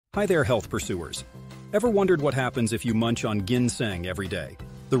Hi there, health pursuers. Ever wondered what happens if you munch on ginseng every day,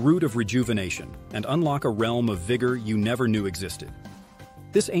 the root of rejuvenation, and unlock a realm of vigor you never knew existed?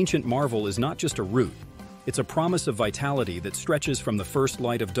 This ancient marvel is not just a root, it's a promise of vitality that stretches from the first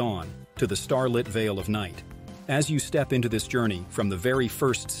light of dawn to the starlit veil of night. As you step into this journey, from the very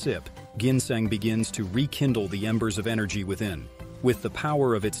first sip, ginseng begins to rekindle the embers of energy within. With the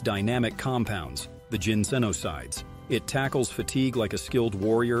power of its dynamic compounds, the ginsenosides, it tackles fatigue like a skilled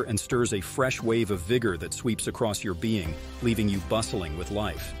warrior and stirs a fresh wave of vigor that sweeps across your being, leaving you bustling with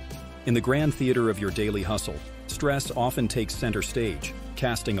life. In the grand theater of your daily hustle, stress often takes center stage,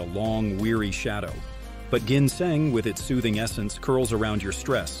 casting a long, weary shadow. But ginseng, with its soothing essence, curls around your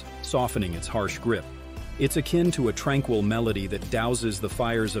stress, softening its harsh grip. It's akin to a tranquil melody that douses the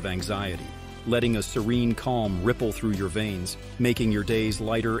fires of anxiety, letting a serene calm ripple through your veins, making your days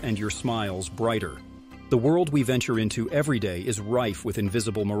lighter and your smiles brighter. The world we venture into every day is rife with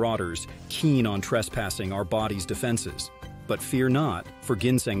invisible marauders, keen on trespassing our body's defenses. But fear not, for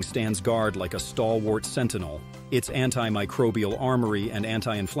ginseng stands guard like a stalwart sentinel. Its antimicrobial armory and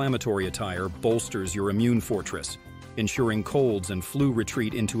anti-inflammatory attire bolsters your immune fortress, ensuring colds and flu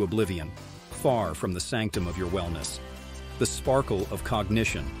retreat into oblivion, far from the sanctum of your wellness. The sparkle of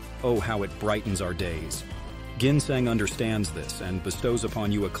cognition, oh how it brightens our days. Ginseng understands this and bestows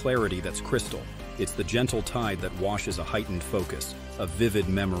upon you a clarity that's crystal. It's the gentle tide that washes a heightened focus, a vivid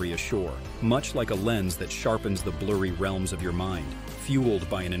memory ashore, much like a lens that sharpens the blurry realms of your mind, fueled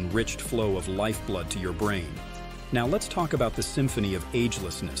by an enriched flow of lifeblood to your brain. Now let's talk about the symphony of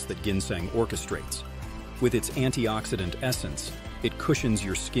agelessness that ginseng orchestrates. With its antioxidant essence, it cushions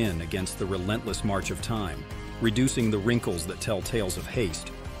your skin against the relentless march of time, reducing the wrinkles that tell tales of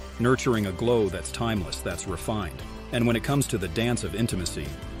haste, nurturing a glow that's timeless, that's refined. And when it comes to the dance of intimacy,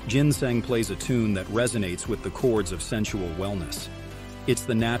 ginseng plays a tune that resonates with the chords of sensual wellness. It's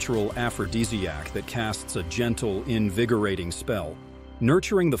the natural aphrodisiac that casts a gentle, invigorating spell,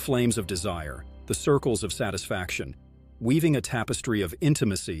 nurturing the flames of desire, the circles of satisfaction, weaving a tapestry of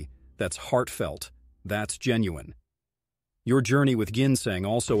intimacy that's heartfelt, that's genuine. Your journey with ginseng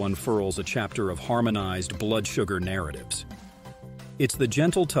also unfurls a chapter of harmonized blood sugar narratives. It's the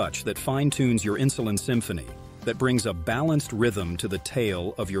gentle touch that fine-tunes your insulin symphony, that brings a balanced rhythm to the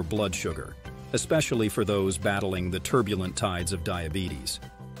tale of your blood sugar, especially for those battling the turbulent tides of diabetes.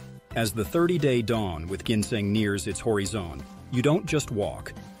 As the 30-day dawn with ginseng nears its horizon, you don't just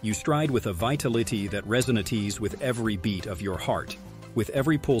walk, you stride with a vitality that resonates with every beat of your heart, with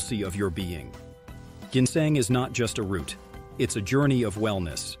every pulse of your being. Ginseng is not just a root, it's a journey of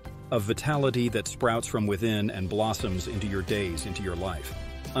wellness, of vitality that sprouts from within and blossoms into your days, into your life.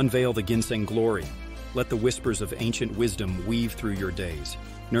 Unveil the ginseng glory. Let the whispers of ancient wisdom weave through your days,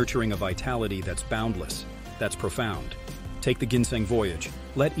 nurturing a vitality that's boundless, that's profound. Take the ginseng voyage.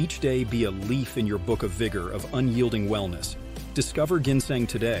 Let each day be a leaf in your book of vigor, of unyielding wellness. Discover ginseng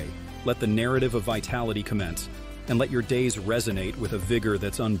today. Let the narrative of vitality commence, and let your days resonate with a vigor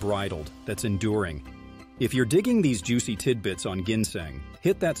that's unbridled, that's enduring. If you're digging these juicy tidbits on ginseng,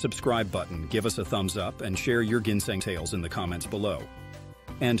 hit that subscribe button, give us a thumbs up, and share your ginseng tales in the comments below.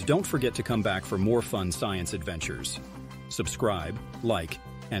 And don't forget to come back for more fun science adventures. Subscribe, like,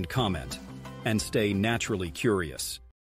 and comment, and stay naturally curious.